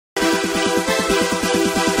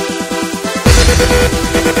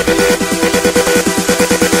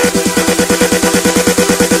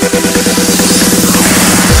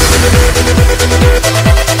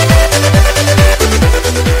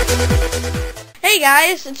Hey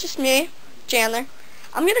guys, it's just me, Chandler.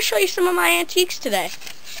 I'm going to show you some of my antiques today.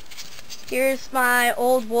 Here's my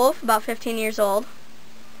old wolf, about 15 years old.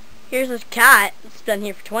 Here's this cat, it's been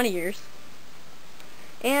here for 20 years.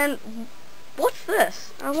 And what's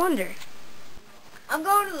this? I wonder. I'm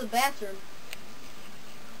going to the bathroom.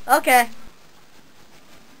 Okay.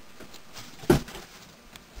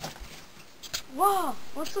 Whoa,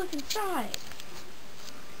 let's look inside.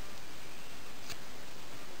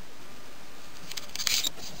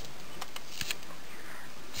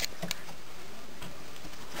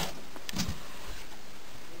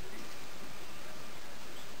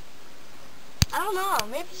 I don't know,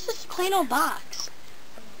 maybe it's just a plain old box.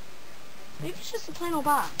 Maybe it's just a plain old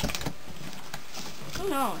box. Who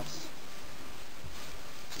knows?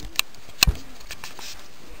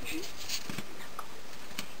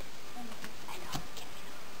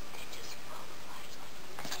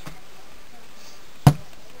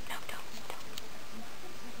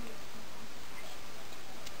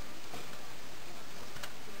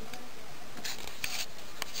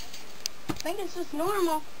 I think it's just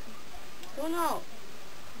normal. Who knows?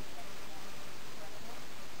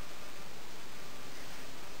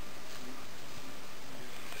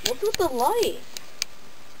 Look at the light.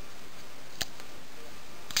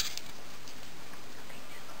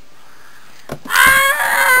 Ah!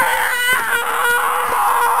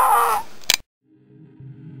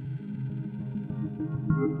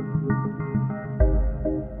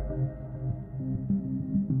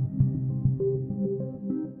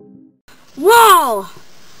 Whoa!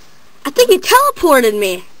 I think he teleported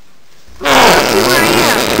me. Where I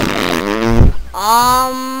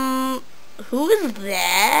am. Who is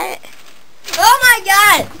that? Oh my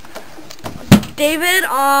god! David,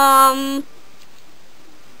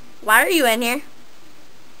 why are you in here?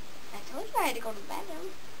 I told you I had to go to the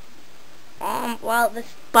bathroom. Well,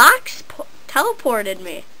 this box teleported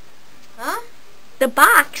me. Huh? The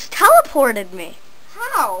box teleported me.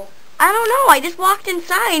 How? I don't know, I just walked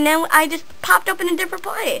inside and then I just popped up in a different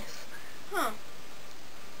place. Huh.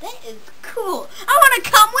 That is cool. I want to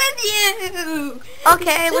come with you.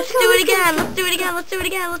 Okay, let's do it again. Let's do it again. Let's do it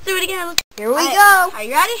again. Let's do it again. Here we go. Are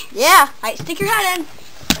you ready? Yeah. Alright, stick your head in.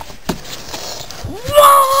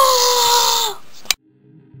 Whoa!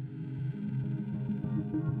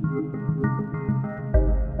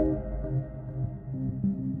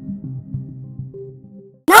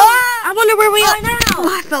 I wonder where we are now. Oh,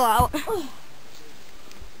 I fell out.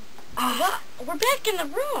 We're back in the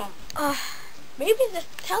room. Maybe the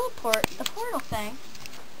portal thing,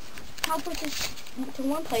 teleports us to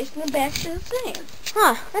one place and then back to the thing.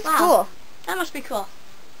 Huh, that's Wow. cool. That must be cool.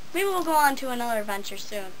 Maybe we'll go on to another adventure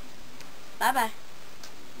soon. Bye-bye.